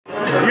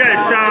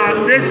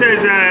this is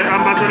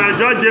Ambassador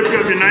George JP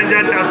of the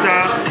Niger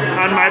Delta,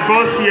 and my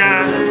boss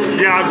here,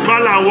 the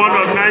Agbala one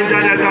of Niger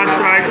Delta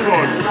Strike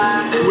Force.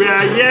 We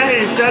are here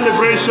in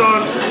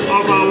celebration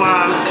of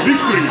our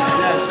victory,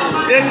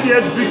 8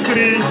 years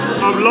victory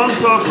of long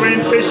suffering,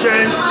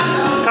 patience,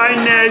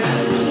 kindness,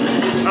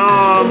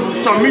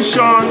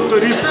 submission to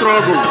this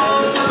struggle.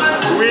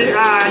 We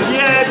are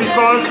here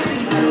because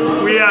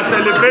we are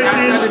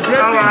celebrating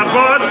our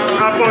boss,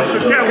 Apst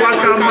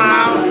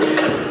Nwakama,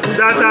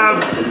 that have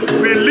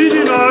been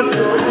leading us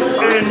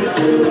in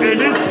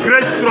this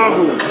great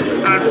struggle,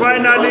 and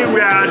finally we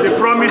are at the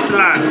promised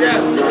land.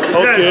 Yes.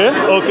 Okay, yes.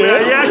 okay. We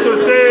are here to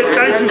say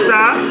thank you,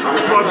 sir,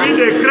 for being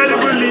a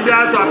credible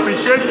leader, to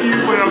appreciate you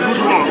for your good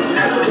work.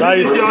 Right.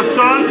 It's your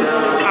son,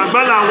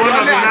 Agbala one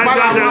of the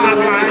Niger Delta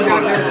Strike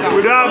Force.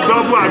 We don't have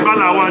double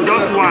Agbala one,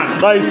 just one.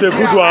 That is a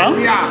good one.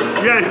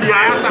 Yes,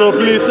 yes. So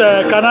please,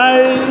 can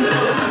I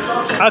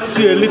ask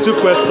you a little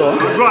question?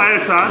 Go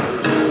ahead, sir.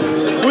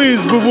 Who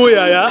is Bubu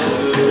Yaya?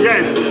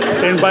 Yes.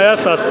 In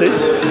Bayelsa State?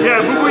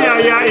 Yeah, Bubu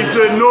Yaya is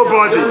a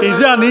nobody. Is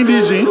he an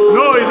indigene?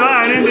 No, he's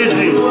not an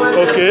indigene.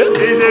 Okay.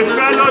 He's a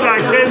fellow that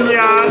came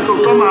here to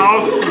come and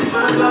hustle.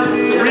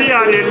 We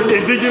are the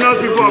indigenous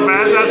people of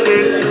Bayelsa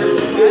State.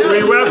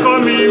 We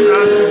welcome him,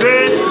 and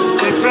today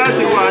he felt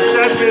he will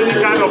accept any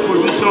kind of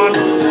position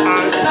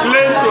and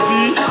claim to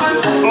be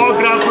all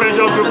Grand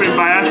Pressure Group in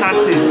Bayelsa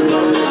State.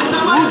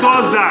 Who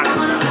does that?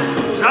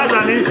 That's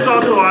an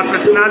insult to our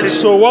personality.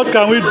 So what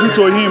can we do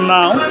to him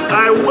now?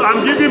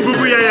 I'm giving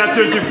Bubu Yaya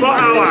 24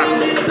 hours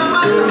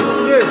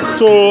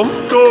to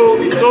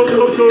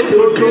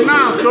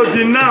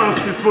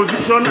denounce his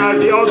position as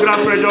the All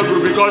Grand Pressure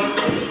Group, because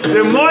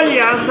the more he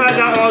answers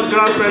that All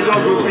Grand Pressure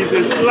Group is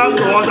a slap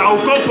to us. I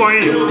will come for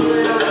him.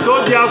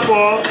 So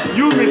therefore,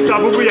 you, Mr.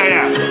 Bubu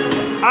Yaya,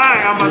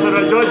 I,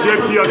 Ambassador George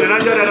JP of the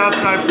Niger Delta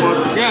Strike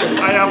Force, yes,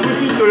 I am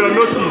putting to your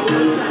notice.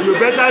 You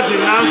better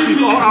denounce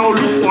it, or I will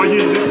look for you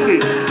in this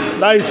state.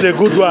 That is a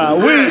good one.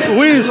 Yes.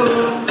 Who is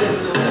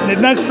the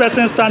next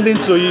person standing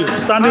with you?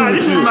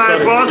 This is my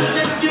boss,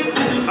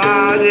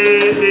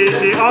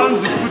 the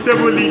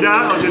undisputable leader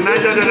of the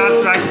Niger Delta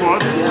Strike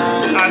Force,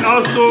 and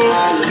also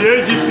the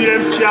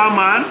AGPM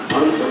chairman.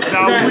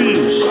 That we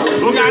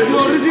are the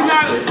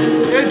original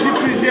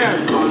AGPM.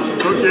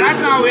 Okay. Right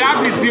now we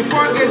have the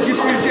default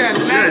AGPM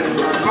led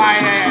by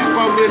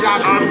Comrade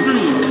Apst.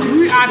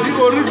 We are the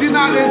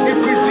original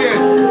AGPM,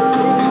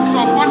 the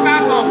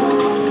supporters of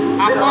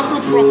Apostle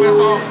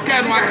Professor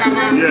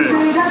Nwakama. Yes.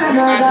 We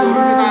are the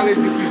original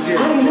AGPM.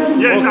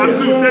 Yes,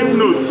 Apst, take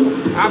note.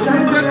 Apst,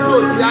 take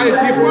note. We are a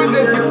default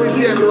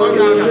AGPM because we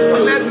are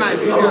led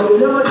Nigerians.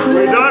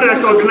 We don't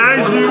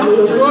recognize you.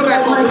 We don't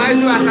recognize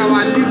you as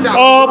our leader.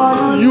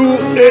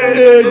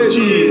 UAAG.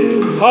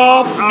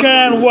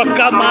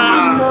 Nwakama.